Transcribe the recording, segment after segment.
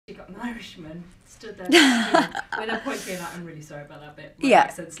got an Irishman stood there next to with a point being like, I'm really sorry about that bit. My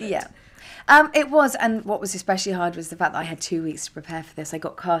accent slipped. Yeah. It was, and what was especially hard was the fact that I had 2 weeks to prepare for this. I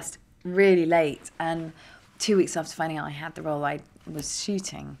got cast really late, and 2 weeks after finding out I had the role, I was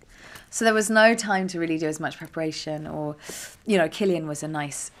shooting. So there was no time to really do as much preparation, or, you know, Cillian was a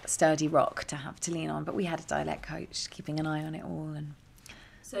nice, sturdy rock to have to lean on, but we had a dialect coach keeping an eye on it all. And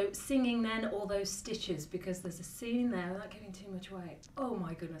so singing then, all those stitches, because there's a scene there, without giving too much away. Oh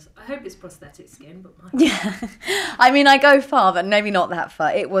my goodness. I hope it's prosthetic skin, but yeah. I mean, I go far, but maybe not that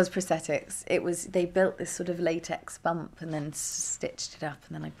far. It was prosthetics. They built this sort of latex bump and then stitched it up,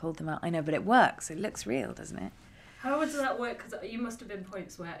 and then I pulled them out. I know, but it works. It looks real, doesn't it? How does that work? Because you must have been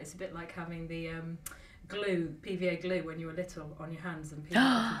points where it's a bit like having the glue, PVA glue, when you were little on your hands and people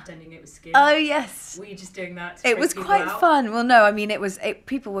were pretending it was skin. Oh, yes. Were you just doing that? It was quite fun. Well, no, I mean,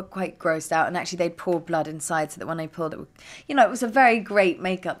 people were quite grossed out, and actually they'd pour blood inside so that when they pulled it, you know, it was a very great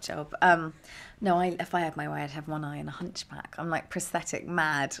makeup job. No, if I had my way, I'd have one eye and a hunchback. I'm like prosthetic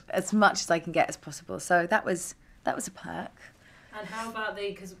mad, as much as I can get as possible. So that was a perk. And how about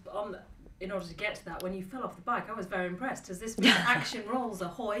in order to get to that, when you fell off the bike, I was very impressed. Has this been action roles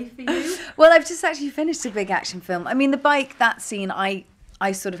ahoy for you? Well, I've just actually finished a big action film. I mean, the bike, that scene, I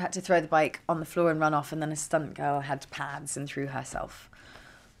sort of had to throw the bike on the floor and run off, and then a stunt girl had pads and threw herself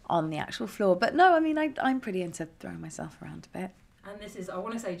on the actual floor. But no, I mean, I'm pretty into throwing myself around a bit. And this is, I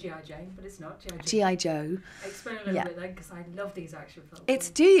want to say G.I. Jane, but it's not G.I. Jane. G.I. Joe. Explain a little bit then, because I love these action films.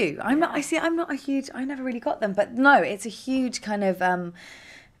 It's, do you? I never really got them, but no, it's a huge kind of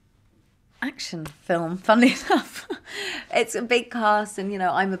action film, funnily enough. It's a big cast, and, you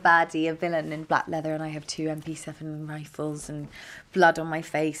know, I'm a baddie, a villain in black leather, and I have 2 MP7 rifles and blood on my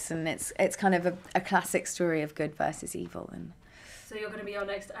face, and it's kind of a classic story of good versus evil. And so you're going to be our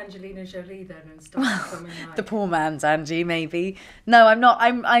next Angelina Jolie then, and start filming like the poor man's Angie, maybe. No, I'm not.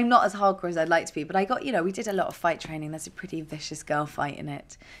 I'm not as hardcore as I'd like to be. But I got, you know, we did a lot of fight training. There's a pretty vicious girl fight in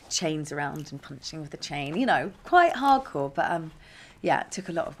it, chains around and punching with a chain. You know, quite hardcore. But yeah, it took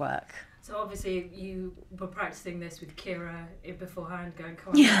a lot of work. So obviously you were practicing this with Kiera beforehand, going,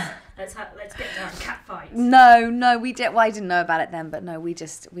 come on, let's get down cat fight. No, we did. Well, I didn't know about it then, but no, we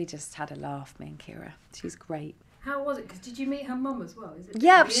just had a laugh, me and Kiera. She's great. How was it? Because did you meet her mum as well? Is it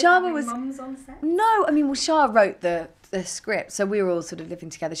Shara was. Mums on set? No, I mean, well, Shara wrote the script, so we were all sort of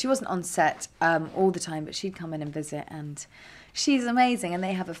living together. She wasn't on set all the time, but she'd come in and visit, and she's amazing, and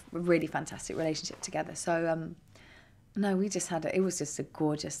they have a really fantastic relationship together. So no, we just had it was just a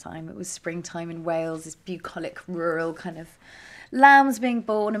gorgeous time. It was springtime in Wales, this bucolic, rural kind of lambs being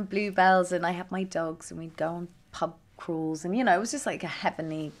born and bluebells, and I had my dogs, and we'd go on pub crawls, and, you know, it was just like a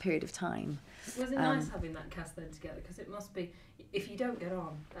heavenly period of time. Was it nice having that cast then together? Because it must be, if you don't get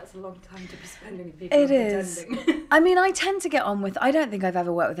on, that's a long time to be spending with people. It is. I mean, I tend to get on with, I don't think I've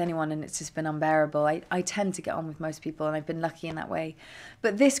ever worked with anyone and it's just been unbearable. I tend to get on with most people, and I've been lucky in that way.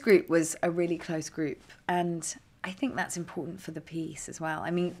 But this group was a really close group, and I think that's important for the piece as well. I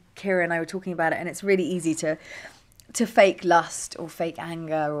mean, Kiera and I were talking about it, and it's really easy to fake lust or fake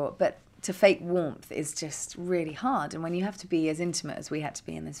anger, but to fake warmth is just really hard. And when you have to be as intimate as we had to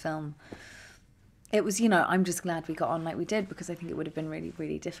be in this film, it was, you know, I'm just glad we got on like we did, because I think it would have been really,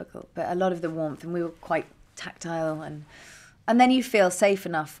 really difficult. But a lot of the warmth, and we were quite tactile, and then you feel safe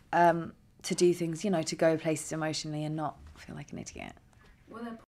enough to do things, you know, to go places emotionally and not feel like an idiot. Were there